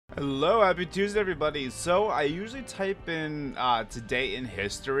Hello, happy Tuesday, everybody. So I usually type in today in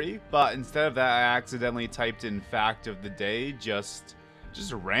history, but instead of that, I accidentally typed in fact of the day just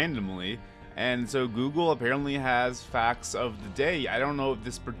randomly. And so Google apparently has facts of the day. I don't know if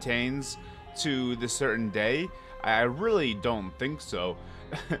this pertains to the certain day. I really don't think so,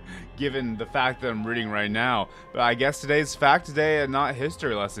 given the fact that I'm reading right now. But I guess today's fact day and not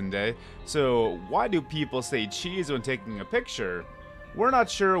history lesson day. So why do people say cheese when taking a picture? We're not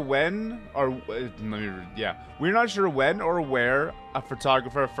sure when or we're not sure when or where a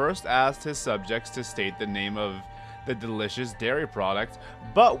photographer first asked his subjects to state the name of the delicious dairy product,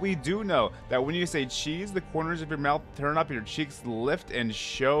 but we do know that when you say cheese, the corners of your mouth turn up, your cheeks lift, and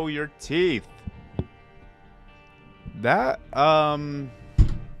show your teeth. That, I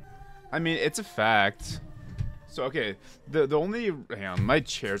mean, it's a fact. So, okay, the only, hang on, my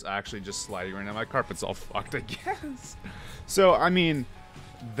chair's actually just sliding right now. My carpet's all fucked, I guess. So, I mean,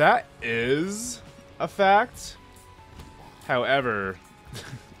 that is a fact. However,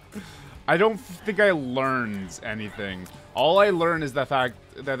 I don't think I learned anything. All I learned is the fact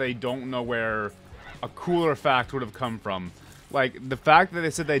that they don't know where a cooler fact would have come from. Like, the fact that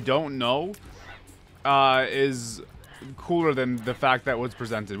they said they don't know is cooler than the fact that was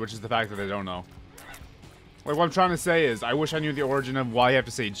presented, which is the fact that they don't know. Like, what I'm trying to say is, I wish I knew the origin of why you have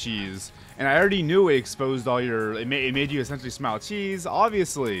to say cheese. And I already knew it exposed all your... It made you essentially smell cheese,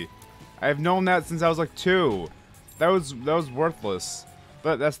 obviously. I've known that since I was like 2. That was worthless.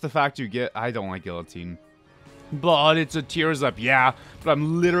 But that's the fact you get. I don't like guillotine. But it's a tears up, yeah. But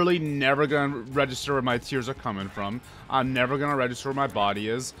I'm literally never gonna register where my tears are coming from. I'm never gonna register where my body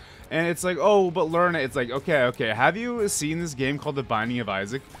is. And it's like, oh, but learn it. It's like, okay. Have you seen this game called The Binding of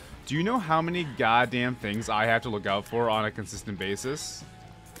Isaac? Do you know how many goddamn things I have to look out for on a consistent basis?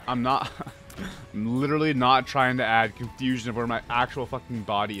 I'm literally not trying to add confusion of where my actual fucking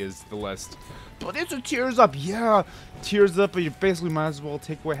body is to the list. But it's a tears up, yeah. Tears up, but you basically might as well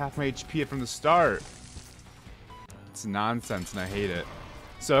take away half my HP from the start. It's nonsense and I hate it.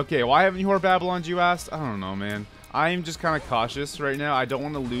 So, okay, why haven't you heard Babylon, you asked? I don't know, man. I'm just kind of cautious right now. I don't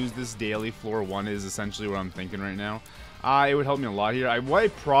want to lose this daily. Floor 1 is essentially what I'm thinking right now. It would help me a lot here. What I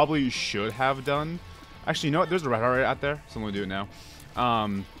probably should have done... Actually, you know what? There's a red heart right out there, so I'm going to do it now.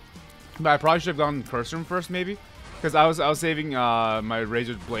 But I probably should have gone curse room first, maybe. Because I was saving my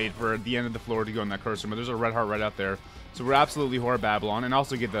razor blade for the end of the floor to go in that curse room. But there's a red heart right out there. So we're absolutely Whore Babylon. And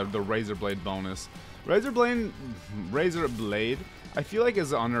also get the razor blade bonus. Razor blade, I feel like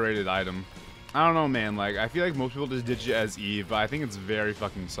is an underrated item. I don't know, man. Like, I feel like most people just ditch it as Eve. But I think it's very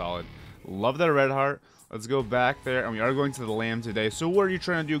fucking solid. Love that red heart. Let's go back there, and we are going to the lamb today. So what are you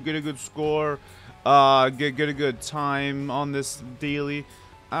trying to do? Get a good score, get a good time on this daily.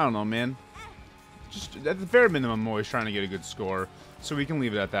 I don't know, man. Just at the bare minimum, I'm always trying to get a good score, so we can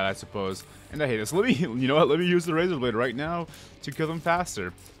leave it at that, I suppose. And I hate this. You know what? Let me use the razor blade right now to kill them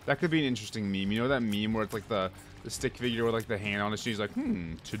faster. That could be an interesting meme. You know that meme where it's like the stick figure with like the hand on it? She's like,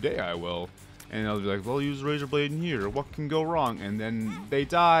 today I will. And they'll be like, well, use the razor blade in here. What can go wrong? And then they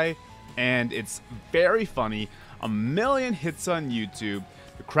die. And it's very funny. 1 million hits on YouTube.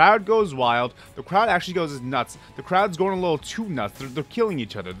 The crowd goes wild. The crowd actually goes nuts. The crowd's going a little too nuts. They're killing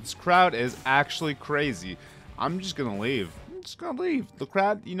each other. This crowd is actually crazy. I'm just gonna leave. I'm just gonna leave. The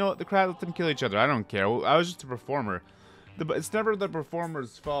crowd, you know what? The crowd let them kill each other. I don't care. I was just a performer. It's never the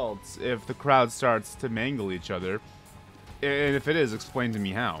performer's fault if the crowd starts to mangle each other. And if it is, explain to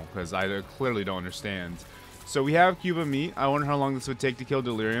me how, because I clearly don't understand. So we have Cuba meat. I wonder how long this would take to kill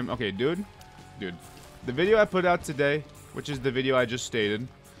Delirium. Okay, dude. The video I put out today, which is the video I just stated.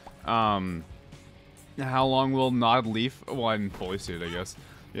 How long will Nod Leaf? Well, I'm fully stated, I guess.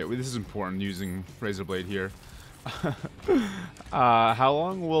 Yeah, this is important using Razor Blade here. How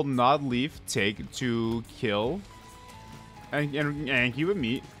long will Nod Leaf take to kill and Cuba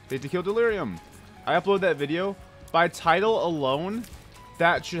meat? Take to kill Delirium. I upload that video. By title alone,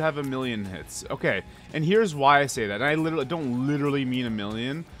 that should have 1 million hits. Okay, and here's why I say that. And I don't literally mean 1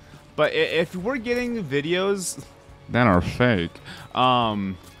 million, but if we're getting videos that are fake,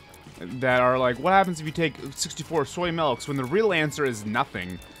 that are like, what happens if you take 64 soy milks when the real answer is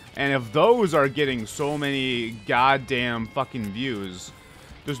nothing? And if those are getting so many goddamn fucking views,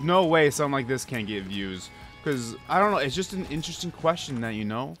 there's no way something like this can't get views. Because, I don't know, it's just an interesting question that, you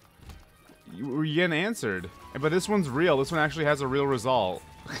know, you're getting answered. But this one's real. This one actually has a real result.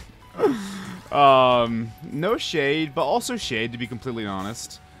 No shade, but also shade, to be completely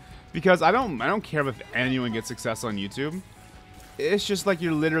honest. Because I don't care if anyone gets success on YouTube. It's just like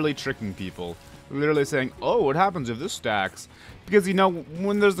you're literally tricking people. Literally saying, oh, what happens if this stacks? Because, you know,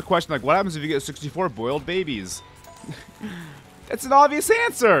 when there's the question, like, what happens if you get 64 boiled babies? It's an obvious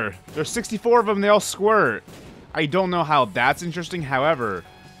answer. There's 64 of them. They all squirt. I don't know how that's interesting. However,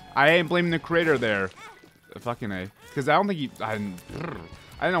 I ain't blaming the creator there. Fucking A. Because I don't think he... I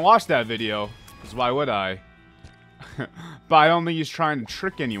didn't watch that video. Because why would I? But I don't think he's trying to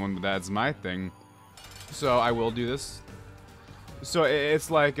trick anyone with that. That's my thing. So I will do this. So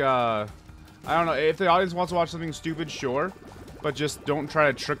it's like, I don't know. If the audience wants to watch something stupid, sure. But just don't try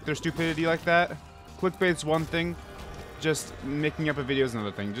to trick their stupidity like that. Clickbait's one thing. Just making up a video is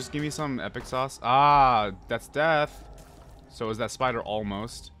another thing. Just give me some epic sauce. Ah, that's death. So is that spider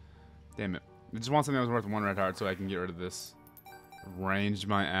almost? Damn it. I just want something that was worth 1 red heart so I can get rid of this. Ranged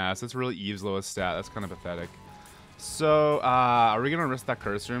my ass. That's really Eve's lowest stat. That's kind of pathetic. So, are we going to risk that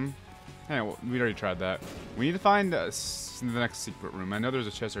curse room? Hey, well, we already tried that. We need to find the next secret room. I know there's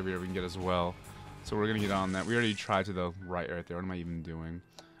a chest over here we can get as well. So we're going to get on that. We already tried to the right there. What am I even doing?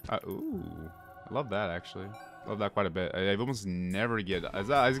 Ooh. I love that, actually. Love that quite a bit. I almost never get... That's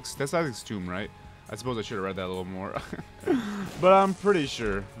Isaac's tomb, right? I suppose I should have read that a little more. But I'm pretty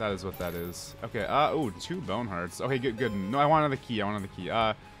sure that is what that is. Okay, ooh, 2 bone hearts. Okay, good. No, I want another key.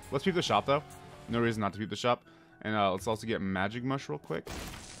 Let's peep the shop, though. No reason not to peep the shop. And let's also get magic mush real quick.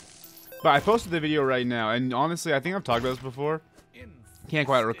 But I posted the video right now, and honestly, I think I've talked about this before. Can't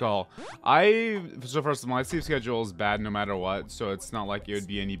quite recall. So first of all, my sleep schedule is bad no matter what, so it's not like it would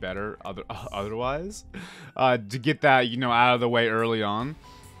be any better otherwise. To get that, you know, out of the way early on.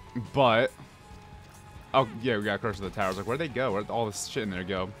 But, oh yeah, we got Curse of the Towers. Like, where'd they go? Where'd all this shit in there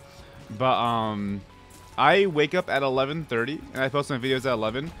go? But I wake up at 11:30, and I post my videos at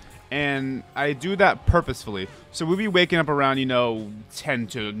 11. And I do that purposefully. So we'll be waking up around, you know, 10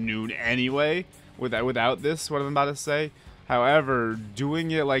 to noon anyway, without this, what I'm about to say. However,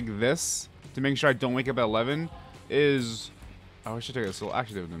 doing it like this, to make sure I don't wake up at 11, is... Oh, I should take a slow.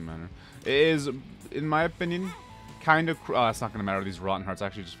 Actually, that doesn't matter. It is, in my opinion, kind of... Oh, that's not going to matter. These rotten hearts. I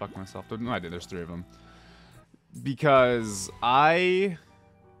actually just fucked myself. No, I did. There's 3 of them. Because I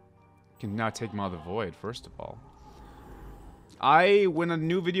can now take them out of the void, first of all. When a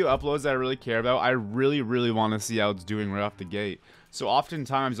new video uploads that I really care about, I really want to see how it's doing right off the gate. So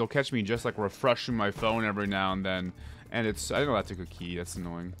oftentimes, they'll catch me just like refreshing my phone every now and then. And I know that took a key, that's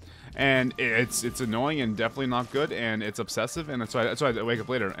annoying. And it's annoying and definitely not good, and it's obsessive, and that's why I wake up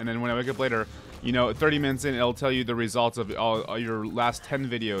later. And then when I wake up later, you know, 30 minutes in, it'll tell you the results of all your last 10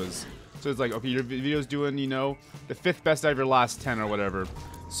 videos. So it's like, okay, your video's doing, you know, the 5th best out of your last 10 or whatever.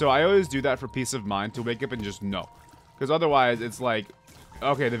 So I always do that for peace of mind, to wake up and just know. Because otherwise, it's like,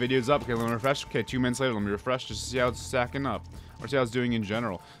 okay, the video's up, okay, let me refresh. Okay, 2 minutes later, let me refresh just to see how it's stacking up. Or see how it's doing in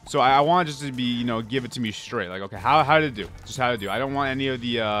general. So I want just to be, you know, give it to me straight. Like, okay, how did it do? Just how to do. I don't want any of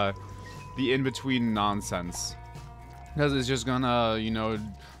the in-between nonsense. Because it's just gonna, you know,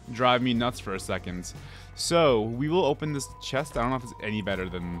 drive me nuts for a second. So, we will open this chest. I don't know if it's any better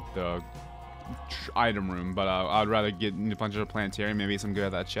than the item room, but I'd rather get a bunch of planetarium, maybe some good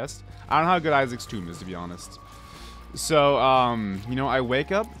at that chest. I don't know how good Isaac's tomb is, to be honest. So, you know, I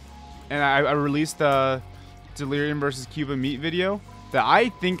wake up, and I released the Delirium versus Cuba Meat video that I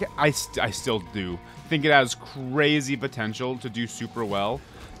think I still do think it has crazy potential to do super well,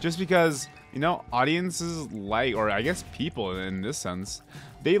 just because, you know, audiences like, or I guess people in this sense,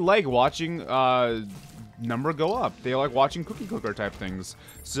 they like watching number go up. They like watching cookie cooker type things.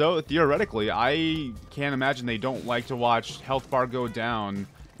 So theoretically, I can't imagine they don't like to watch health bar go down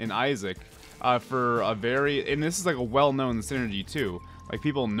in Isaac for a very, and this is like a well-known synergy too. Like,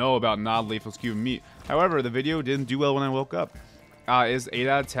 people know about non-lethal Cuban meat. However, the video didn't do well when I woke up. It's 8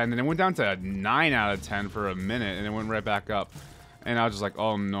 out of 10, and it went down to 9 out of 10 for a minute, and it went right back up. And I was just like,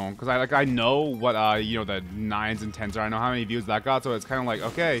 oh no, because I know what you know, the 9s and 10s are. I know how many views that got, so it's kind of like,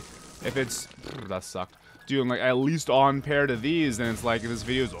 okay, if it's that sucked, doing like at least on pair to these, then it's like this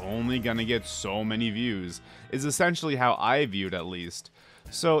video is only gonna get so many views. Is essentially how I viewed, at least.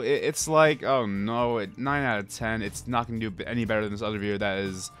 So it's like, oh no, 9 out of 10, it's not going to do any better than this other video that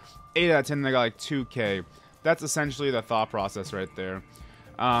is 8 out of 10, and I got like 2K. That's essentially the thought process right there.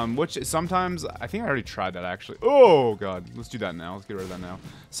 Which sometimes, I think I already tried that actually. Oh god, let's do that now, let's get rid of that now.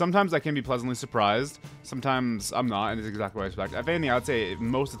 Sometimes I can be pleasantly surprised, sometimes I'm not, and it's exactly what I expect. If anything, I would say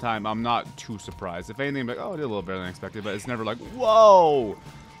most of the time I'm not too surprised. If anything, I'm like, oh, I did a little better than expected, but it's never like, whoa!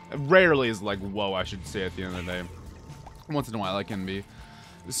 Rarely is like, whoa, I should say at the end of the day. Once in a while I can be.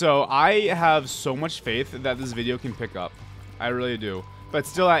 So I have so much faith that this video can pick up. I really do. But it's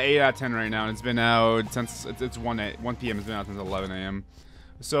still at 8 out of 10 right now, and it's been out since it's 1 p.m. It's been out since 11 a.m.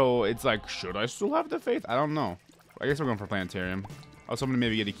 So it's like, should I still have the faith? I don't know. I guess we're going for planetarium. I was hoping to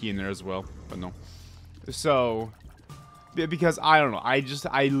maybe get a key in there as well, but no. So, because I don't know,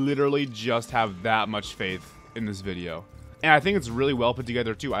 I literally just have that much faith in this video. And I think it's really well put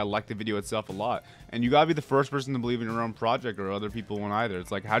together too. I like the video itself a lot. And you gotta be the first person to believe in your own project, or other people won't either.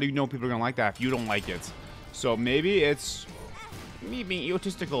 It's like, how do you know people are gonna like that if you don't like it? So maybe it's me being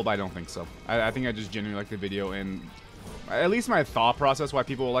egotistical, but I don't think so. I think I just genuinely like the video, and at least my thought process why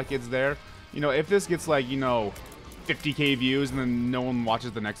people will like it's there. You know, if this gets like, you know, 50k views and then no one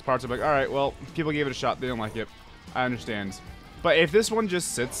watches the next parts, I'm like, alright, well, people gave it a shot, they didn't like it. I understand. But if this one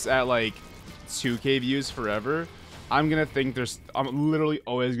just sits at like 2k views forever, I'm literally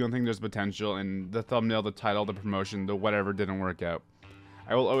always gonna think there's potential, and the thumbnail, the title, the promotion, the whatever didn't work out.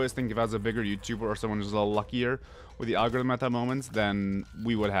 I will always think if I was a bigger YouTuber or someone who's a little luckier with the algorithm at that moment, then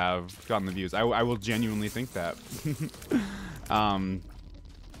we would have gotten the views. I will genuinely think that. And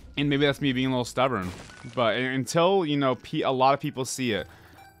maybe that's me being a little stubborn. But until, you know, a lot of people see it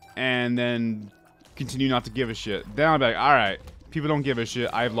and then continue not to give a shit, then I'll be like, alright, people don't give a shit.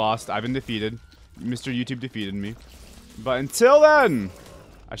 I've lost. I've been defeated. Mr. YouTube defeated me. But until then,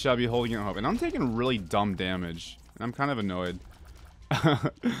 I shall be holding out hope. And I'm taking really dumb damage. And I'm kind of annoyed.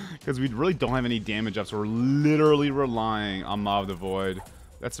 Because we really don't have any damage up, so we're literally relying on Maw of the Void.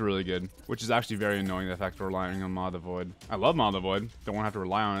 That's really good. Which is actually very annoying, the fact we're relying on Maw of the Void. I love Maw of the Void. Don't want to have to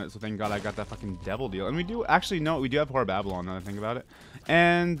rely on it, so thank God I got that fucking devil deal. And we do, actually, no, we do have Whore of Babylon, now that I think about it.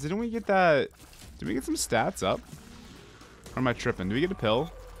 And didn't we get that, did we get some stats up? Or am I tripping? Did we get a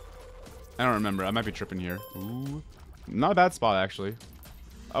pill? I don't remember. I might be tripping here. Ooh. Not a bad spot, actually.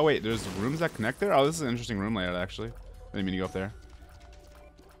 Oh, wait. There's rooms that connect there? Oh, this is an interesting room layout, actually. I didn't mean to go up there.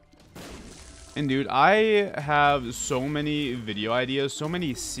 And, dude, I have so many video ideas, so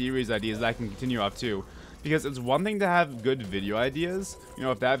many series ideas that I can continue up to. Because it's one thing to have good video ideas. You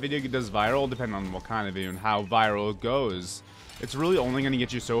know, if that video does viral, depending on what kind of video and how viral it goes, it's really only going to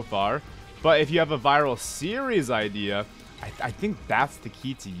get you so far. But if you have a viral series idea, I think that's the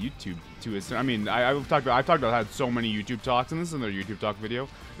key to YouTube too. I mean, I've talked about I had so many YouTube talks, and this is another YouTube talk video.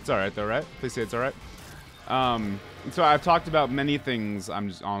 It's alright though, right? Please say it's alright. So I've talked about many things. I'm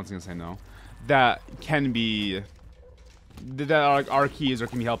just honestly gonna say no. That can be that are keys or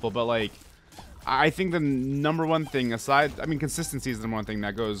can be helpful, but like I think the number one thing aside, I mean, consistency is the number one thing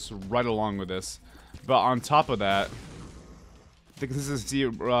that goes right along with this. But on top of that, the consistency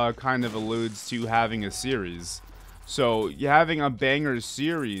kind of alludes to having a series. So, you're having a banger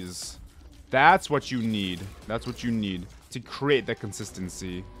series, that's what you need. That's what you need to create that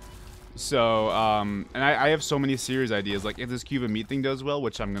consistency. So, and I have so many series ideas. Like, if this Cuban meat thing does well,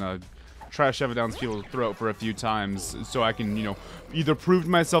 which I'm gonna try to shove it down people's throat for a few times, so I can, you know, either prove to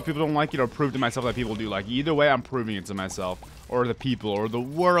myself people don't like it, or prove to myself that people do like it. Either way, I'm proving it to myself, or the people, or the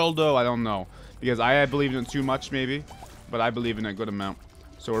world, oh, I don't know. Because I believe in it too much, maybe, but I believe in it a good amount.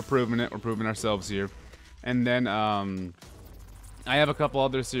 So we're proving it, we're proving ourselves here. And then, I have a couple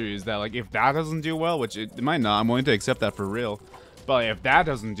other series that, like, if that doesn't do well, which it might not, I'm willing to accept that for real. But if that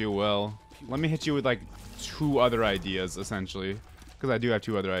doesn't do well, let me hit you with, like, 2 other ideas, essentially. Because I do have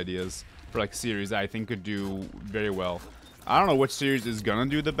 2 other ideas for, like, series that I think could do very well. I don't know which series is gonna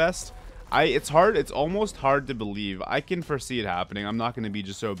do the best. It's almost hard to believe. I can foresee it happening. I'm not gonna be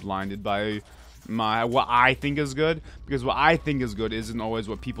just so blinded by what I think is good. Because what I think is good isn't always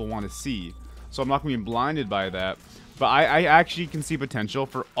what people want to see. So I'm not going to be blinded by that. But I actually can see potential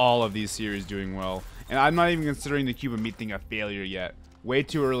for all of these series doing well. And I'm not even considering the Cuban meat thing a failure yet. Way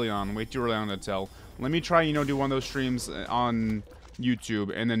too early on. Way too early on to tell. Let me try, you know, do one of those streams on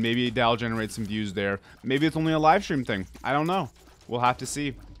YouTube. And then maybe that'll generate some views there. Maybe it's only a live stream thing. I don't know. We'll have to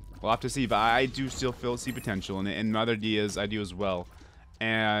see. We'll have to see. But I do still see potential in it. And other ideas I do as well.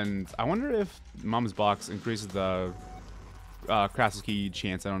 And I wonder if Mom's Box increases the Crassus Key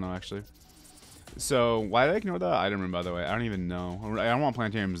chance. I don't know, actually. So, why did I ignore the item room, by the way? I don't even know. I don't want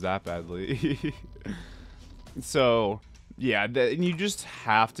planetariums that badly. So, yeah, you just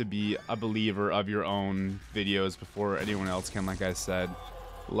have to be a believer of your own videos before anyone else can, like I said.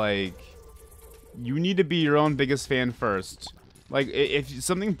 Like, you need to be your own biggest fan first. Like, if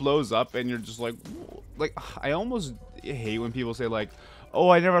something blows up and you're just like, I almost hate when people say, like, oh,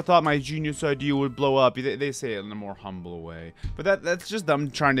 I never thought my genius idea would blow up. They say it in a more humble way. But that's just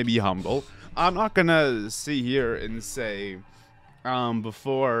them trying to be humble. I'm not gonna sit here and say,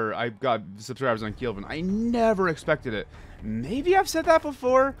 before I got subscribers on Keelvin, I never expected it. Maybe I've said that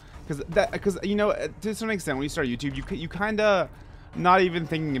before, because you know, to some extent, when you start YouTube, you kind of, not even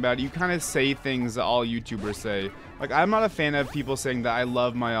thinking about it, you kind of say things that all YouTubers say. Like, I'm not a fan of people saying that I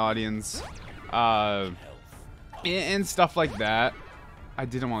love my audience, and stuff like that. I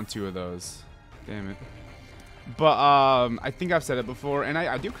didn't want 2 of those. Damn it. But, I think I've said it before, and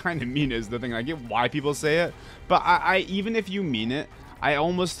I do kind of mean it is the thing. I get why people say it, but I even if you mean it, I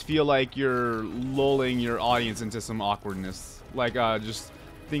almost feel like you're lulling your audience into some awkwardness. Like, just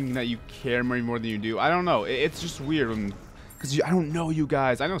thinking that you care more than you do. I don't know. It's just weird. Because I don't know you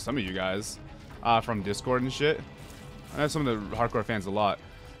guys. I know some of you guys from Discord and shit. I know some of the hardcore fans a lot.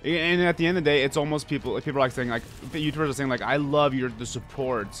 And at the end of the day, it's almost people are like saying, like, YouTubers are saying, like, I love the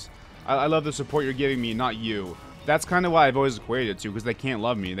support. I love the support you're giving me, not you. That's kind of why I've always equated it to, because they can't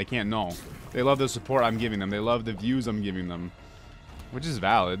love me. They can't know. They love the support I'm giving them. They love the views I'm giving them. Which is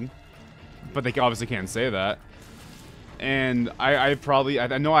valid. But they obviously can't say that. And I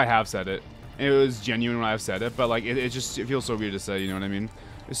know I have said it. And it was genuine when I've said it. But, like, it feels so weird to say, you know what I mean?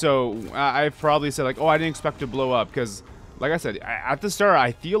 So, I probably said, like, oh, I didn't expect to blow up, because... Like I said, at the start,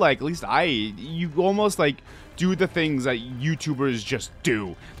 I feel like, at least you almost, like, do the things that YouTubers just do.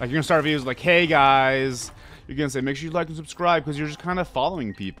 Like, you're gonna start videos like, hey, guys. You're gonna say, make sure you like and subscribe, because you're just kind of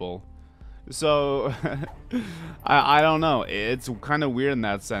following people. So, I don't know. It's kind of weird in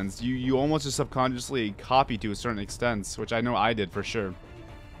that sense. You almost just subconsciously copy to a certain extent, which I know I did for sure.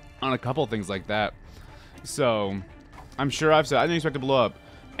 On a couple things like that. So, I'm sure I've said, I didn't expect to blow up.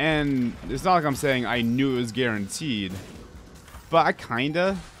 And it's not like I'm saying I knew it was guaranteed. But I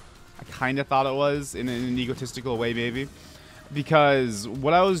kinda thought it was in an egotistical way, maybe, because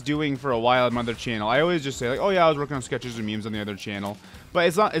what I was doing for a while on my other channel, I always just say like, oh yeah, I was working on sketches and memes on the other channel, but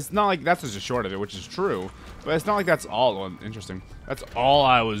it's not like that's just a short of it, which is true, but it's not like that's all. Well, interesting. That's all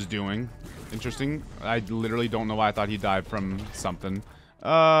I was doing. Interesting. I literally don't know why I thought he died from something.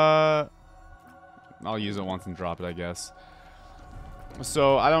 I'll use it once and drop it, I guess.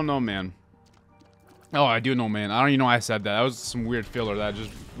 So I don't know, man. Oh, I do know, man. I don't even know why I said that. That was some weird filler. That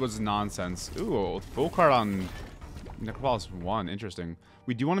just was nonsense. Ooh, full card on Necropolis 1. Interesting.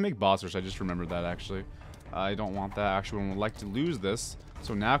 We do want to make boss rush. I just remembered that, actually. I don't want that. Actually, I would like to lose this.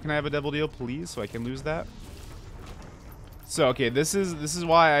 So now can I have a double deal, please? So I can lose that? So, okay, this is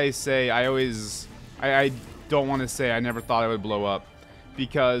why I say I don't want to say I never thought I would blow up.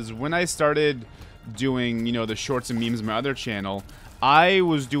 Because when I started doing, you know, the shorts and memes on my other channel, I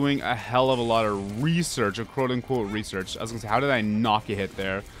was doing a hell of a lot of research, or quote-unquote research. I was gonna say, how did I not get hit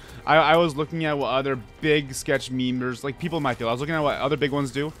there? I was looking at what other big sketch memers, like people in my field, I was looking at what other big ones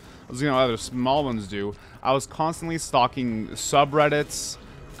do. I was looking at what other small ones do. I was constantly stalking subreddits,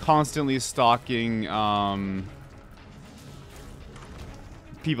 constantly stalking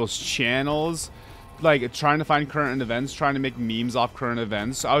people's channels, like trying to find current events, trying to make memes off current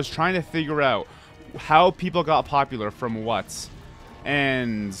events. So I was trying to figure out how people got popular from what.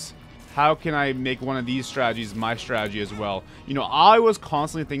 And how can I make one of these strategies my strategy as well? You know, I was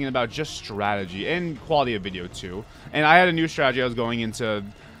constantly thinking about just strategy and quality of video too. And I had a new strategy I was going into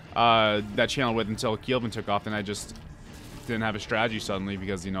that channel with until Keelvin took off, and I just didn't have a strategy suddenly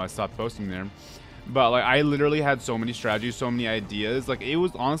because, you know, I stopped posting there. But, like, I literally had so many strategies, so many ideas. Like, it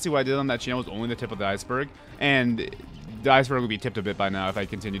was honestly what I did on that channel was only the tip of the iceberg. And the iceberg would be tipped a bit by now if I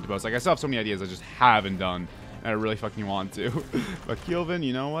continued to post. Like, I still have so many ideas I just haven't done. And I really fucking want to. But Keelvin,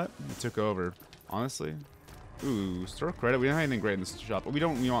 you know what? It took over. Honestly. Ooh, store credit. We don't have anything great in this shop. We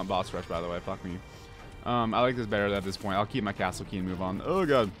want boss rush, by the way. Fuck me. I like this better at this point. I'll keep my castle key and move on. Oh,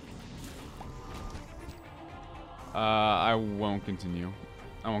 God. I won't continue.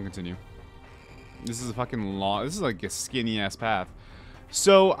 I won't continue. This is a fucking long... This is like a skinny-ass path.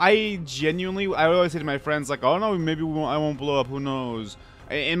 So, I always say to my friends, like, oh, no, maybe I won't blow up. Who knows?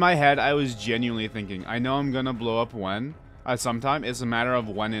 In my head, I was genuinely thinking, I know I'm gonna blow up when, sometime. It's a matter of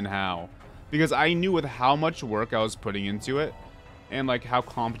when and how. Because I knew with how much work I was putting into it, and like how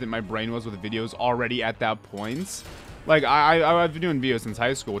competent my brain was with videos already at that point. Like, I've been doing videos since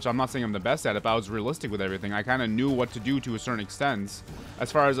high school, which I'm not saying I'm the best at it, but I was realistic with everything. I kind of knew what to do to a certain extent.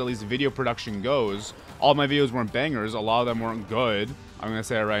 As far as at least video production goes, all my videos weren't bangers. A lot of them weren't good. I'm gonna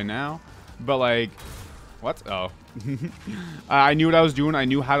say it right now. But like, what? Oh. I knew what I was doing, I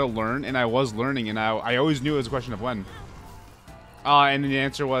knew how to learn, and I was learning, and I always knew it was a question of when. And the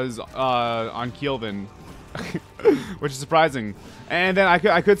answer was on Keelvin, which is surprising. And then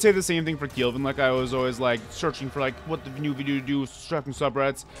I could say the same thing for Keelvin, like I was always like searching for like what the new video to do, checking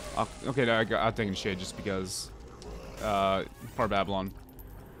subreddits. Okay, no, I'm taking shade just because Horror Babylon.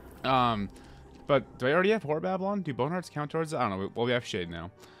 But do I already have Horror Babylon? Do Bone Hearts count towards it? I don't know. Well, we have shade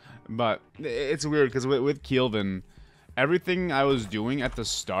now. But it's weird because with Keelvin, everything I was doing at the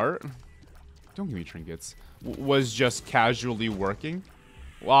start, don't give me trinkets, was just casually working.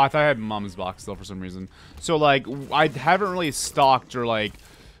 Well, I thought I had Mom's box still for some reason. So like, I haven't really stalked or like,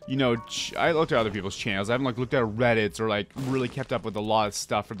 you know, I looked at other people's channels. I haven't like looked at Reddits or like really kept up with a lot of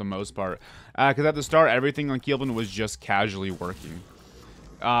stuff for the most part. Because at the start, everything on Keelvin was just casually working.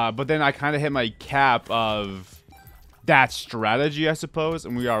 But then I kind of hit my cap of that strategy, I suppose.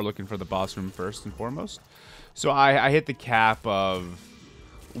 And we are looking for the boss room first and foremost. So I hit the cap of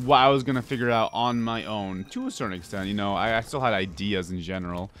what I was going to figure out on my own to a certain extent. You know, I still had ideas in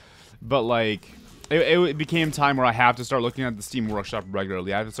general. But, like, it became time where I have to start looking at the Steam Workshop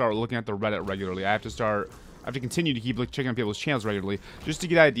regularly. I have to start looking at the Reddit regularly. I have to continue to keep checking out people's channels regularly just to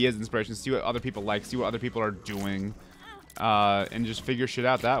get ideas, inspiration, see what other people like, see what other people are doing, and just figure shit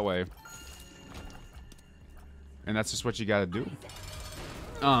out that way. And that's just what you gotta do.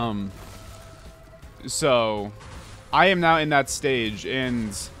 So I am now in that stage,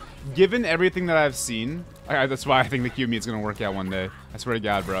 and given everything that I've seen, that's why I think the cube meet's gonna work out one day. I swear to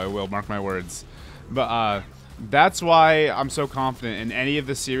God, bro, I will, mark my words. But that's why I'm so confident in any of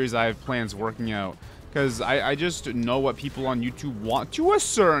the series I have plans working out. Because I just know what people on YouTube want to a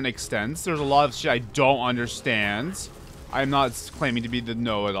certain extent. There's a lot of shit I don't understand. I'm not claiming to be the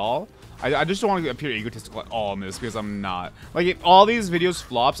know-it-all. I just don't want to appear egotistical at all in this, because I'm not. Like, if all these videos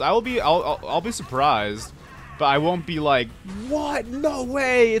flops, I'll be surprised. But I won't be like, what? No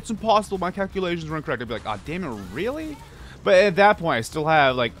way! It's impossible. My calculations were incorrect. I'll be like, oh, damn it, really? But at that point, I still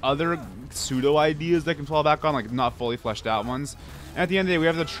have, like, other pseudo ideas that I can fall back on, like, not fully fleshed out ones. And at the end of the day, we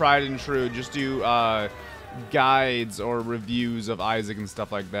have the tried and true, just do guides or reviews of Isaac and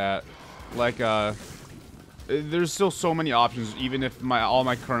stuff like that. Like, there's still so many options, even if all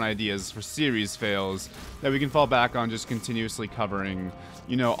my current ideas for series fails, that we can fall back on just continuously covering,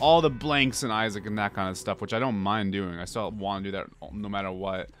 you know, all the blanks in Isaac and that kind of stuff, which I don't mind doing. I still want to do that no matter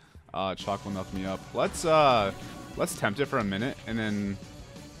what. Chocolate knocked me up. Let's tempt it for a minute, and then...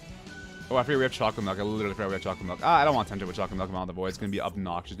 Oh, I forget we have chocolate milk. I literally forgot we have chocolate milk. I don't want to tempt it with chocolate milk. I'm on the void. It's going to be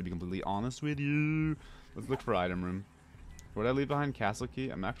obnoxious, to be completely honest with you. Let's look for item room. What did I leave behind? Castle key?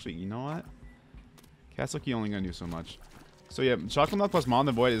 I'm actually... You know what? Castle key only going to do so much. So, yeah, chocolate milk plus Mom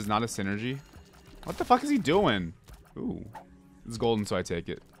the Void is not a synergy. What the fuck is he doing? Ooh. It's golden, so I take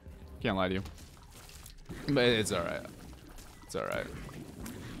it. Can't lie to you. But it's alright. It's alright.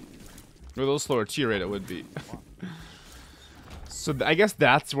 With a little slower tier rate, it would be. So I guess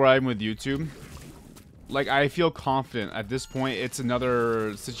that's where I'm with YouTube. Like, I feel confident at this point. It's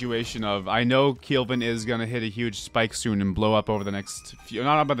another situation of, I know Kelvin is gonna hit a huge spike soon and blow up over the next few,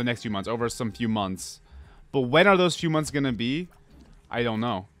 not about the next few months, over some few months. But when are those few months gonna be? I don't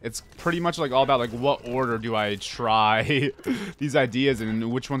know. It's pretty much like all about like what order do I try these ideas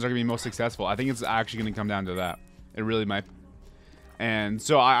and which ones are gonna be most successful. I think it's actually gonna come down to that. It really might. And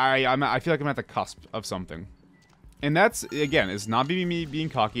so I feel like I'm at the cusp of something. And that's, again, it's not me being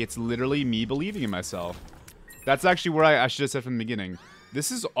cocky. It's literally me believing in myself. That's actually where I should have said from the beginning. This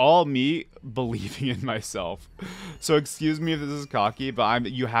is all me believing in myself. So excuse me if this is cocky,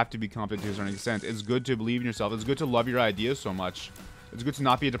 but you have to be confident to a certain extent. It's good to believe in yourself. It's good to love your ideas so much. It's good to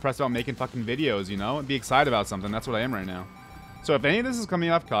not be depressed about making fucking videos, you know? And be excited about something. That's what I am right now. So if any of this is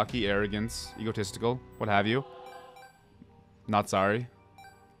coming off cocky, arrogance, egotistical, what have you, not sorry.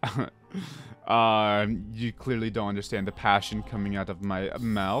 You clearly don't understand the passion coming out of my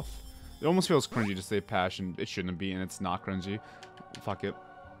mouth. It almost feels cringy to say passion. It shouldn't be, and it's not cringy. Fuck it.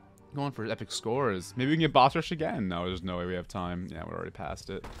 Going for epic scores. Maybe we can get boss rush again. No, there's no way we have time. Yeah, we're already past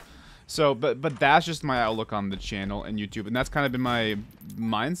it. So, but that's just my outlook on the channel and YouTube, and that's kind of been my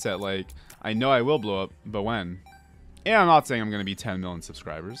mindset. Like, I know I will blow up, but when? And I'm not saying I'm gonna be 10 million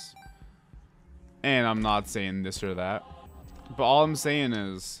subscribers. And I'm not saying this or that. But all I'm saying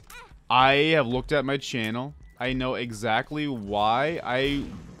is, I have looked at my channel. I know exactly why I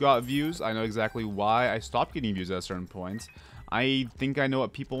got views. I know exactly why I stopped getting views at certain points. I think I know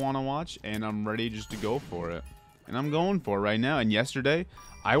what people want to watch, and I'm ready just to go for it. And I'm going for it right now. And yesterday,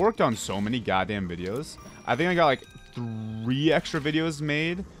 I worked on so many goddamn videos. I think I got like 3 extra videos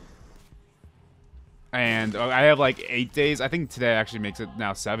made. And I have like 8 days. I think today actually makes it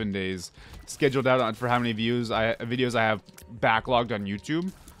now 7 days. Scheduled out for how many videos I have backlogged on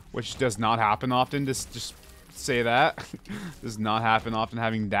YouTube. Which does not happen often. Just say that. Does not happen often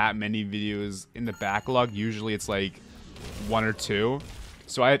having that many videos in the backlog. Usually it's like 1 or 2.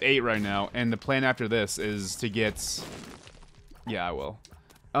 So I have 8 right now. And the plan after this is to get... Yeah, I will.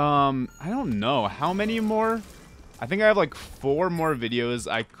 I don't know. How many more? I think I have like 4 more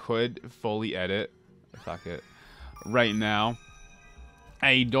videos I could fully edit. Fuck it. Right now.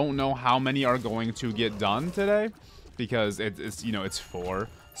 I don't know how many are going to get done today. Because it's you know, it's 4.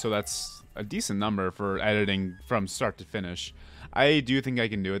 So that's a decent number for editing from start to finish. I do think I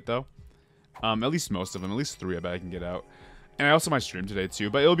can do it, though. At least most of them. At least 3 I bet I can get out. And I also might stream today, too.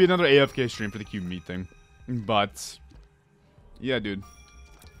 But it'll be another AFK stream for the Cube Meet thing. But, yeah, dude.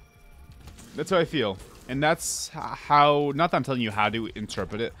 That's how I feel. And that's how... Not that I'm telling you how to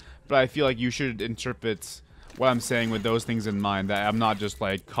interpret it. But I feel like you should interpret what I'm saying with those things in mind, that I'm not just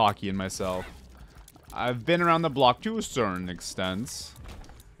like cocky in myself. I've been around the block to a certain extent,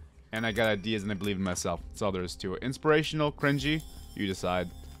 and I got ideas and I believe in myself. That's all there is to it. Inspirational, cringy, you decide.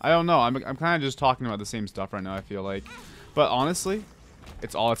 I don't know. I'm kind of just talking about the same stuff right now, I feel like. But honestly,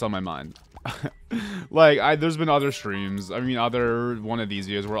 it's all that's on my mind. Like, there's been other streams. I mean, other one of these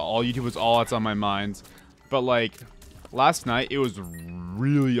videos where all YouTube was all that's on my mind. But like, last night, it was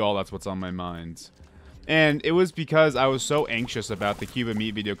really all that's what's on my mind. And it was because I was so anxious about the Cuban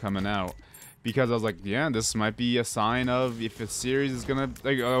Meat video coming out. Because I was like, yeah, this might be a sign of if a series is gonna,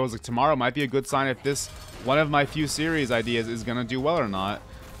 like, I was like, tomorrow might be a good sign if this, one of my few series ideas is gonna do well or not.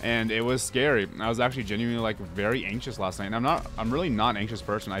 And it was scary. I was actually genuinely, like, very anxious last night. And I'm really not an anxious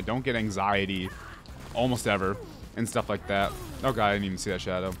person. I don't get anxiety almost ever and stuff like that. Oh god, I didn't even see that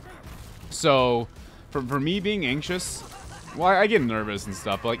shadow. So, for me being anxious, well, I get nervous and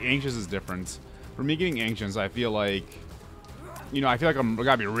stuff, but like, anxious is different. For me getting anxious, I feel like, you know, I feel like I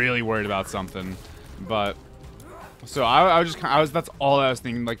gotta be really worried about something. But, so that's all I was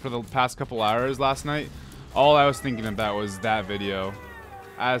thinking, like, for the past couple hours last night. All I was thinking about was that video.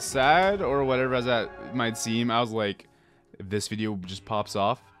 As sad or whatever as that might seem, I was like, if this video just pops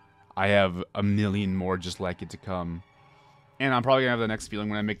off, I have a million more just like it to come. And I'm probably gonna have the next feeling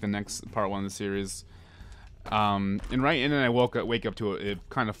when I make the next part 1 of the series. And then I wake up to it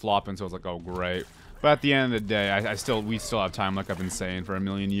kind of flopping, so I was like, oh great. But at the end of the day, we still have time, like I've been saying for a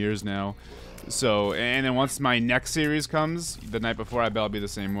million years now. So, and then once my next series comes, the night before, I bet I'll be the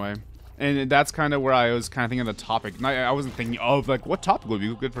same way. And that's kind of where I was kind of thinking of the topic. I wasn't thinking, oh, like, what topic would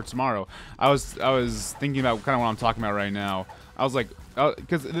be good for tomorrow? I was thinking about kind of what I'm talking about right now. I was like,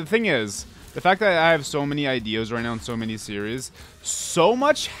 because the thing is, the fact that I have so many ideas right now and so many series, so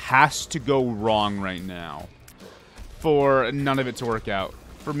much has to go wrong right now for none of it to work out.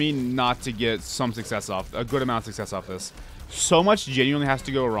 For me not to get some success off, a good amount of success off this. So much genuinely has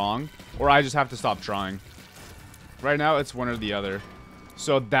to go wrong, or I just have to stop trying. Right now, it's one or the other.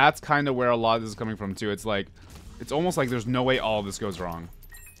 So that's kind of where a lot of this is coming from too. It's like, it's almost like there's no way all of this goes wrong.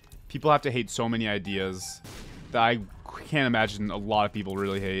 People have to hate so many ideas that I can't imagine a lot of people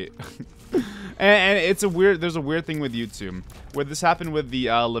really hate. and it's there's a weird thing with YouTube. Where this happened with the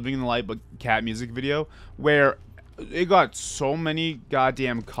Living in the Light but Cat music video, where it got so many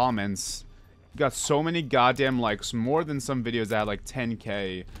goddamn comments. Got so many goddamn likes, more than some videos that had like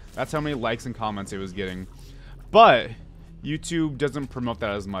 10K. That's how many likes and comments it was getting. But YouTube doesn't promote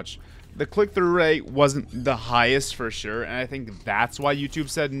that as much. The click-through rate wasn't the highest for sure, and I think that's why YouTube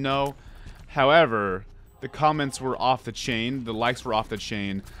said no. However, the comments were off the chain, the likes were off the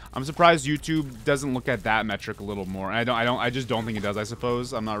chain. I'm surprised YouTube doesn't look at that metric a little more. I just don't think it does, I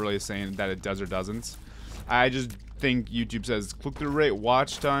suppose. I'm not really saying that it does or doesn't. I just think YouTube says click-through rate,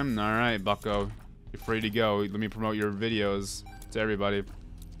 watch time. All right, bucko, you're free to go. Let me promote your videos to everybody.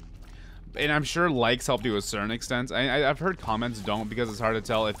 And I'm sure likes help to a certain extent. I've heard comments don't, because it's hard to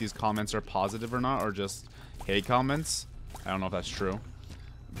tell if these comments are positive or not, or just hate comments. I don't know if that's true,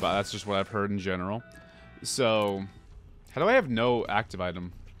 but that's just what I've heard in general. So, how do I have no active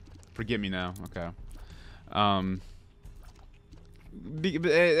item? Forget me now. Okay. And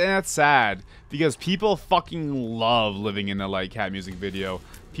that's sad, because people fucking love Living in a Light Cat music video.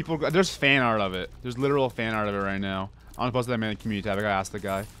 There's fan art of it. There's literal fan art of it right now. I'm gonna post that in the community tab. I gotta ask the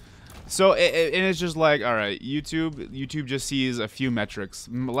guy. So, and it's just like, alright, YouTube just sees a few metrics.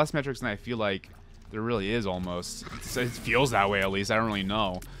 Less metrics than I feel like there really is, almost. It feels that way, at least. I don't really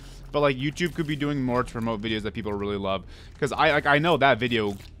know. But, like, YouTube could be doing more to promote videos that people really love. Because I know that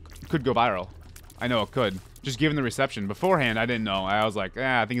video could go viral. I know it could. Just given the reception. Beforehand, I didn't know. I was like,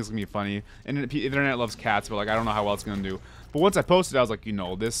 I think it's going to be funny. And the internet loves cats, but, like, I don't know how well it's going to do. But once I posted, I was like, you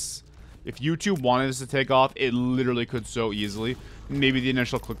know, this... If YouTube wanted this to take off, it literally could so easily. Maybe the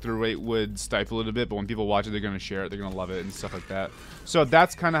initial click-through rate would stifle it a bit, but when people watch it, they're going to share it, they're going to love it, and stuff like that. So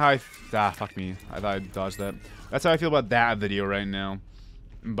that's kind of how fuck me. I thought I dodged that. That's how I feel about that video right now.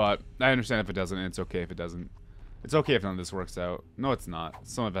 But I understand if it doesn't, and it's okay if it doesn't. It's okay if none of this works out. No, it's not.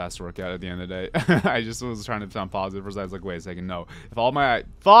 Some of it has to work out at the end of the day. I just was trying to sound positive, first I was like, wait a second, no. If all my...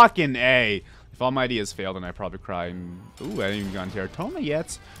 Fucking A! If all my ideas failed, then I'd probably cry. And, ooh, I didn't even gotten Teratoma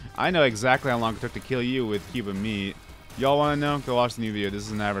yet. I know exactly how long it took to kill you with Cuban Meat. Y'all want to know? Go watch the new video. This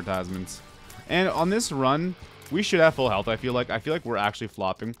is an advertisement. And on this run, we should have full health, I feel like. I feel like we're actually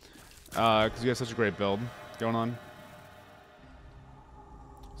flopping. Because we have such a great build going on.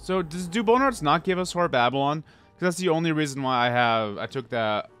 So, do Bonards not give us Whore Babylon? Because that's the only reason why I took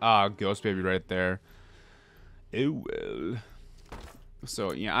that Ghost Baby right there. Oh, well.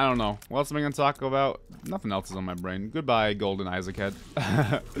 So, yeah, I don't know. What else am I going to talk about? Nothing else is on my brain. Goodbye, Golden Isaac Head.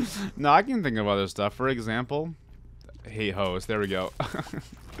 No, I can think of other stuff. For example, hate host. There we go.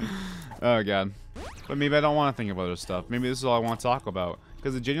 Oh, God. But maybe I don't want to think of other stuff. Maybe this is all I want to talk about.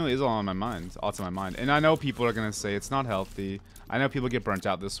 Because it genuinely is all on my mind. All on my mind. And I know people are going to say it's not healthy. I know people get burnt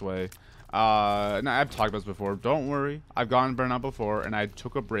out this way. No, I've talked about this before. Don't worry. I've gotten burnt out before, and I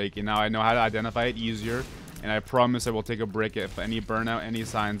took a break, and now I know how to identify it easier. And I promise I will take a break if any burnout, any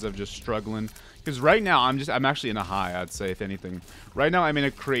signs of just struggling. Because right now, I'm actually in a high, I'd say, if anything. Right now, I'm in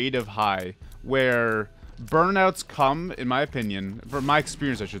a creative high where burnouts come, in my opinion, from my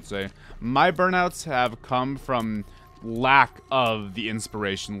experience, I should say. My burnouts have come from lack of the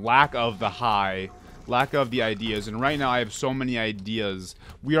inspiration, lack of the high, lack of the ideas. And right now, I have so many ideas.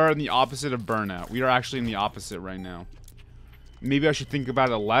 We are in the opposite of burnout. We are actually in the opposite right now. Maybe I should think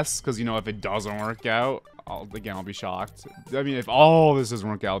about it less, because, you know, if it doesn't work out, I'll be shocked. I mean, if all this doesn't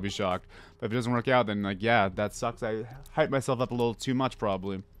work out, I'll be shocked. But if it doesn't work out, then, like, yeah, that sucks. I hyped myself up a little too much,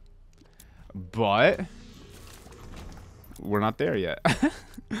 probably. But we're not there yet.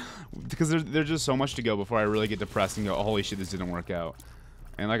 Because there's just so much to go before I really get depressed and go, oh, holy shit, this didn't work out.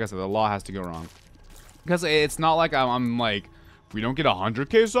 And like I said, the law has to go wrong. Because it's not like I'm like, if we don't get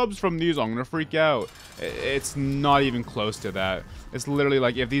 100k subs from these, I'm gonna freak out. It's not even close to that. It's literally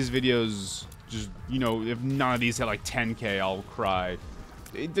like, if these videos just, you know, if none of these hit like 10k, I'll cry.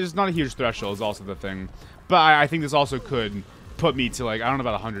 There's not a huge threshold is also the thing. But I think this also could put me to, like, I don't know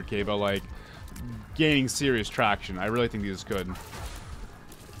about 100k, but like gaining serious traction. I really think these could.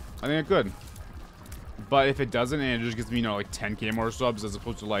 I think it could. But if it doesn't, and it just gives me, you know, like 10k more subs as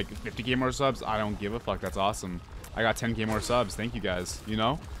opposed to like 50k more subs, I don't give a fuck. That's awesome. I got 10k more subs. Thank you guys. You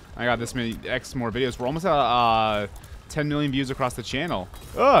know, I got this many X more videos. We're almost at 10 million views across the channel.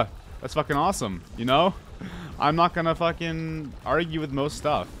 Ugh, that's fucking awesome. You know, I'm not gonna fucking argue with most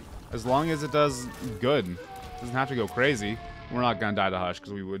stuff as long as it does good. It doesn't have to go crazy. We're not gonna die to Hush,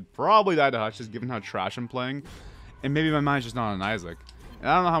 because we would probably die to Hush just given how trash I'm playing, and maybe my mind's just not on Isaac. And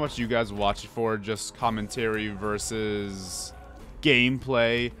I don't know how much you guys watch it for, just commentary versus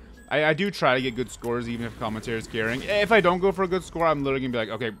gameplay. I do try to get good scores, even if commentary is carrying. If I don't go for a good score, I'm literally going to be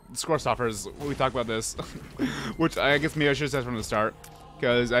like, okay, score suffers. We talk about this. Which I guess maybe I should have said from the start,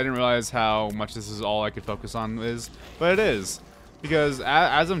 because I didn't realize how much this is all I could focus on is. But it is. Because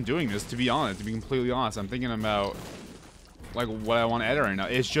as I'm doing this, to be honest, to be completely honest, I'm thinking about like what I want to edit right now.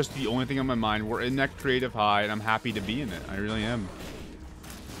 It's just the only thing on my mind. We're in that creative high, and I'm happy to be in it. I really am.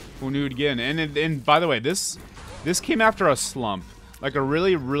 Who knew it again? And by the way, this came after a slump. Like a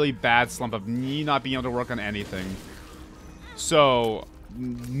really, really bad slump of me not being able to work on anything. So,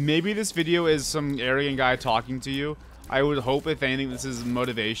 maybe this video is some arrogant guy talking to you. I would hope, if anything, this is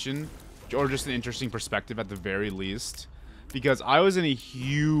motivation. Or just an interesting perspective at the very least. Because I was in a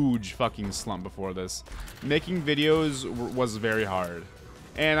huge fucking slump before this. Making videos was very hard.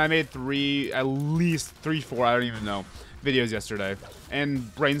 And I made at least 3, 4, I don't even know, videos yesterday. And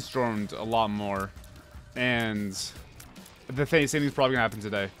brainstormed a lot more. And the same thing's probably gonna happen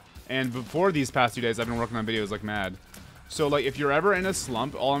today. And before these past 2 days, I've been working on videos like mad. So, like, if you're ever in a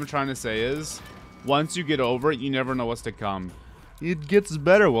slump, all I'm trying to say is, once you get over it, you never know what's to come. It gets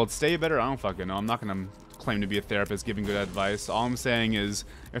better. Will it stay better? I don't fucking know. I'm not gonna claim to be a therapist giving good advice. All I'm saying is,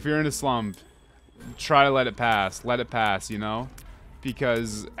 if you're in a slump, try to let it pass. Let it pass, you know?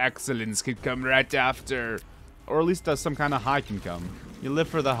 Because excellence could come right after. Or at least some kind of high can come. You live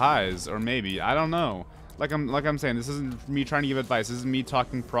for the highs, or maybe. I don't know. Like I'm saying, this isn't me trying to give advice. This is me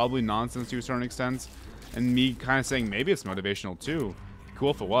talking probably nonsense to a certain extent, and me kind of saying maybe it's motivational too. Cool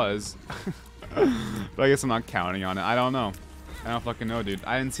if it was, but I guess I'm not counting on it. I don't know. I don't fucking know, dude.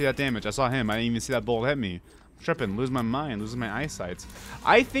 I didn't see that damage. I saw him. I didn't even see that bullet hit me. I'm tripping, lose my mind, losing my eyesight.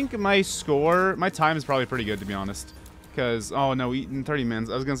 I think my time is probably pretty good, to be honest. Cause oh no, in 30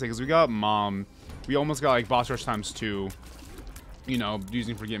 minutes. I was gonna say, cause we got mom. We almost got like boss rush ×2. You know,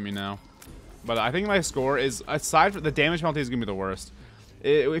 using Forget Me Now. But I think my score is, aside from the damage penalty, is gonna be the worst.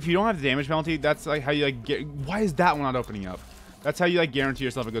 If you don't have the damage penalty, that's like how you like get. Why is that one not opening up? That's how you like guarantee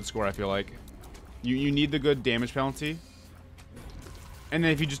yourself a good score. I feel like you need the good damage penalty, and then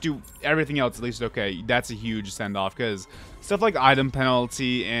if you just do everything else, at least okay, that's a huge send off. Because stuff like item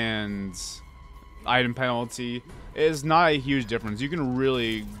penalty and item penalty is not a huge difference. You can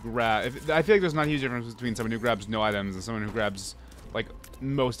really grab. I feel like there's not a huge difference between someone who grabs no items and someone who grabs like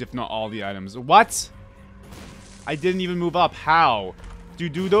most, if not all, the items. What? I didn't even move up. How?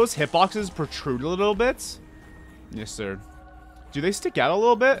 Do those hitboxes protrude a little bit? Yes, sir. Do they stick out a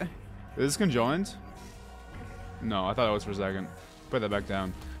little bit? Is this conjoined? No, I thought it was for a second. Put that back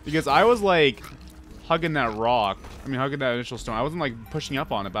down. Because I was like hugging that rock. I mean, hugging that initial stone. I wasn't like pushing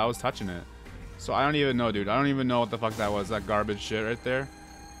up on it, but I was touching it. So I don't even know, dude. I don't even know what the fuck that was. That garbage shit right there.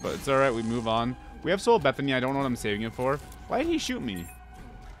 But it's alright. We move on. We have Soul Bethany. I don't know what I'm saving it for. Why did he shoot me?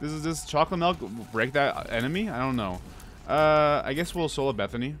 This chocolate milk break that enemy? I don't know. I guess we'll Soul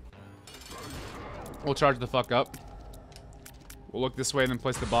Bethany. We'll charge the fuck up. We'll look this way and then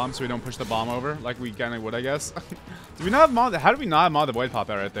place the bomb so we don't push the bomb over like we kind of would, I guess. Do we not have Maw? How do we not have Maw the Void pop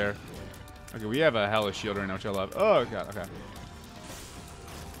out right there? Okay, we have a hella shield right now, which I love. Oh, God, okay.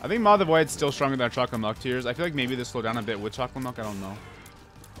 I think Maw the Void's still stronger than our Chocolate Milk Tears. I feel like maybe this slowed down a bit with Chocolate Milk. I don't know.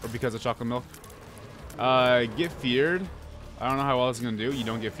 Or because of Chocolate Milk. Get Feared. I don't know how well it's going to do. You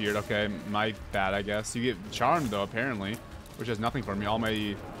don't get Feared. Okay, my bad, I guess. You get Charmed, though, apparently. Which has nothing for me. All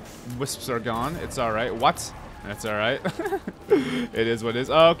my wisps are gone. It's alright. What? That's alright. It is what it is.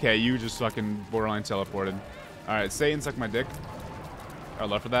 Okay, you just fucking borderline teleported. Alright, Satan, suck my dick. I'd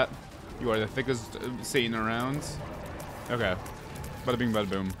love for that. You are the thickest Satan around. Okay. Bada bing, bada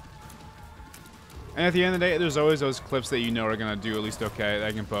boom. And at the end of the day, there's always those clips that you know are gonna do at least okay that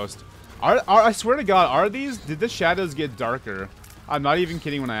I can post. I swear to God, did the shadows get darker? I'm not even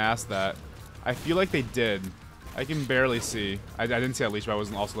kidding when I asked that. I feel like they did. I can barely see. I didn't see that leash, but I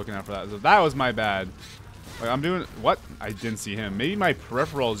wasn't also looking out for that. So that was my bad. Like, I'm doing... What? I didn't see him. Maybe my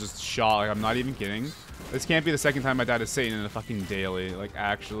peripheral is just shot. Like, I'm not even kidding. This can't be the second time I died to Satan in a fucking daily. Like,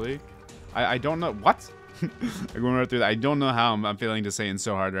 actually. I don't know... What? I'm going right through that. I don't know how I'm failing to Satan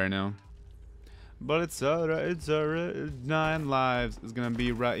so hard right now. But it's alright. It's alright. 9 lives is gonna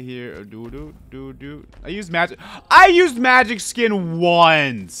be right here. Do. I used magic skin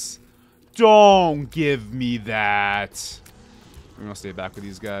once. Don't give me that. I'm gonna stay back with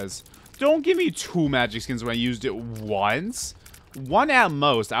these guys. Don't give me 2 magic skins when I used it once. 1 at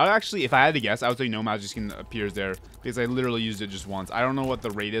most. I would actually, if I had to guess, I would say no magic skin appears there because I literally used it just once. I don't know what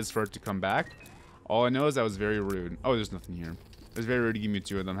the rate is for it to come back. All I know is that was very rude. Oh, there's nothing here. It was very rude to give me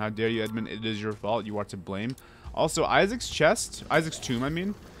 2 of them. How dare you, Edmund? It is your fault. You are to blame. Also, Isaac's tomb, I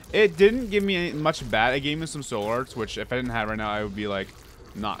mean. It didn't give me much bad. It gave me some soul arts, which if I didn't have right now, I would be like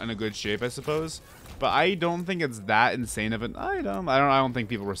not in a good shape, I suppose. But I don't think it's that insane of an item. I don't think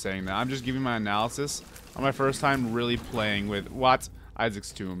people were saying that. I'm just giving my analysis on my first time really playing with what?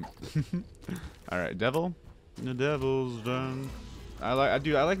 Isaac's tomb. Alright, devil. The devil's done. I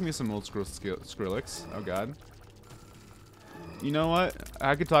like me some old school Skrillex. Oh god. You know what?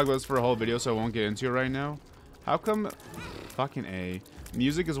 I could talk about this for a whole video, so I won't get into it right now. How come fucking A?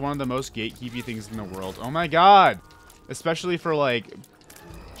 Music is one of the most gatekeepy things in the world. Oh my god! Especially for like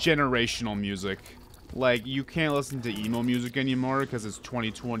generational music. Like, you can't listen to emo music anymore because it's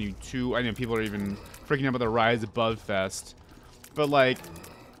 2022. I know people are even freaking out about the rise of Budfest. But, like,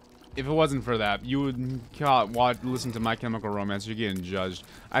 if it wasn't for that, you would listen to My Chemical Romance. You're getting judged.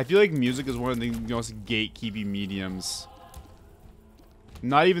 I feel like music is one of the most gatekeeping mediums.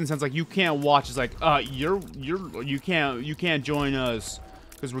 Not even since, like, you can't watch. It's like, you can't join us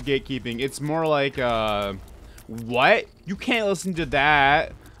because we're gatekeeping. It's more like, what? You can't listen to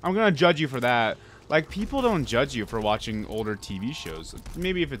that. I'm gonna judge you for that. Like, people don't judge you for watching older TV shows.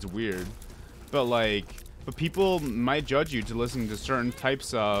 Maybe if it's weird. But, like, people might judge you to listen to certain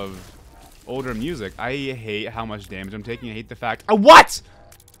types of older music. I hate how much damage I'm taking. I hate the fact... what?!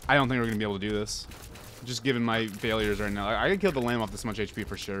 I don't think we're going to be able to do this. Just given my failures right now. I could kill the lamb off this much HP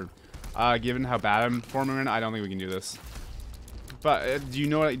for sure. Given how bad I'm performing right now, I don't think we can do this. But, do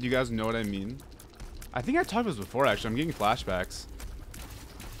you guys know what I mean? I think I talked about this before, actually. I'm getting flashbacks.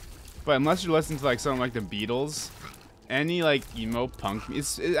 But unless you're listening to like something like the Beatles, any like emo punk,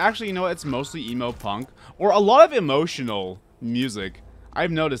 it's actually, you know what, it's mostly emo punk or a lot of emotional music. I've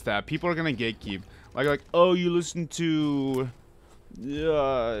noticed that people are gonna gatekeep. Like oh, you listen to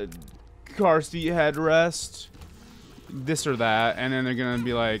car seat headrest, this or that, and then they're gonna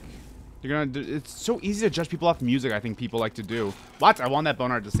be like, it's so easy to judge people off music. I think people like to do. What? I want that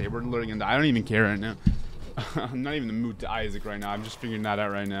Boneheart to say we're literally gonna die. I don't even care right now. I'm not even in the mood to Isaac right now. I'm just figuring that out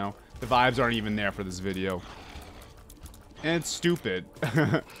right now. The vibes aren't even there for this video. And it's stupid.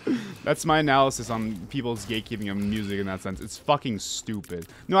 That's my analysis on people's gatekeeping of music in that sense. It's fucking stupid.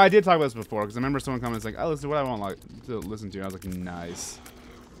 No, I did talk about this before, because I remember someone commenting like, I listen to what I want to listen to. And I was like, nice.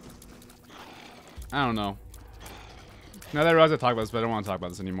 I don't know. Now that I realize I talked about this, but I don't want to talk about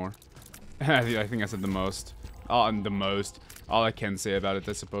this anymore. I think I said the most. All I can say about it,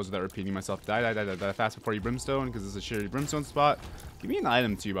 I suppose, without repeating myself. Die fast before you brimstone, because it's a shitty brimstone spot. Give me an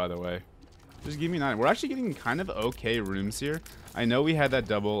item too, by the way. Just give me an item. We're actually getting kind of okay rooms here. I know we had that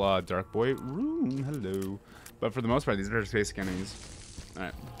double Dark Boy room. Hello. But for the most part, these are just basic enemies.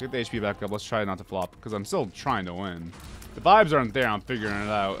 Alright, get the HP back up. Let's try not to flop, because I'm still trying to win. The vibes aren't there. I'm figuring it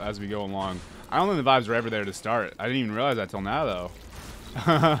out as we go along. I don't think the vibes were ever there to start. I didn't even realize that till now, though.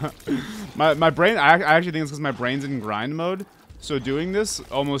 my brain, I actually think it's because my brain's in grind mode. So doing this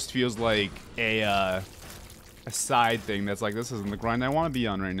almost feels like a side thing that's like, this isn't the grind I want to be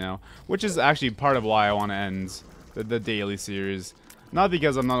on right now. Which is actually part of why I want to end the daily series. Not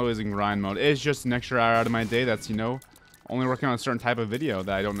because I'm not always in grind mode. It's just an extra hour out of my day that's, you know, only working on a certain type of video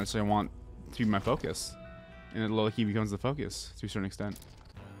that I don't necessarily want to be my focus. And it low-key becomes the focus to a certain extent.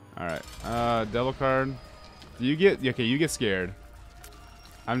 Alright, devil card. Do you get, okay, you get scared.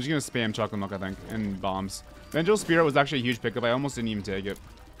 I'm just gonna spam chocolate milk, I think, and bombs. Vengeful Spirit was actually a huge pickup. I almost didn't even take it.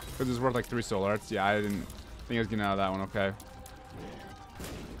 Because it was worth like 3 soul arts. Yeah, I didn't think I was getting out of that one, okay.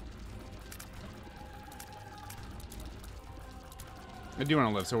 I do want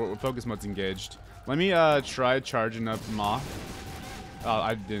to live, so focus mode's engaged. Let me try charging up Ma. Oh,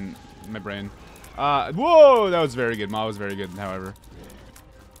 I didn't. My brain. Whoa! That was very good. Ma was very good, however.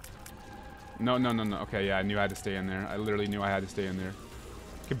 No. Okay, yeah, I knew I had to stay in there. I literally knew I had to stay in there.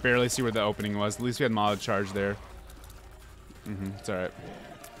 Could barely see where the opening was. At least we had Ma charge there. It's alright.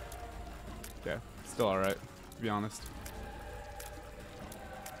 Yeah, still alright, to be honest.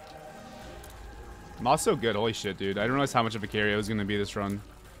 Ma's so good. Holy shit, dude. I didn't realize how much of a carry it was going to be this run.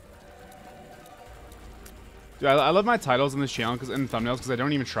 Dude, I love my titles on this channel and thumbnails because I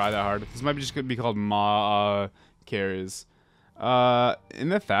don't even try that hard. This might be just going to be called Ma carries. In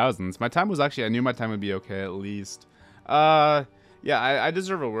the thousands. My time was actually, I knew my time would be okay at least. Yeah, I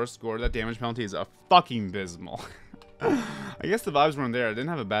deserve a worse score. That damage penalty is a fucking abysmal. I guess the vibes weren't there. I didn't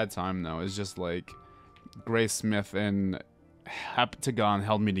have a bad time though. It's just like Gray Smith and Heptagon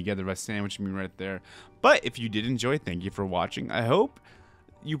held me together by sandwiching me right there. But if you did enjoy, thank you for watching. I hope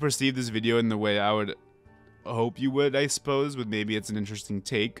you perceive this video in the way I would hope you would, I suppose, with maybe it's an interesting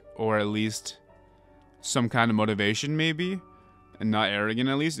take, or at least some kind of motivation, maybe, and not arrogant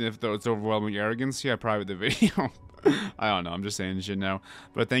at least. And if it's overwhelming arrogance, yeah, private the video. I don't know, I'm just saying shit now.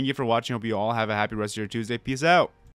 But thank you for watching. Hope you all have a happy rest of your Tuesday. Peace out.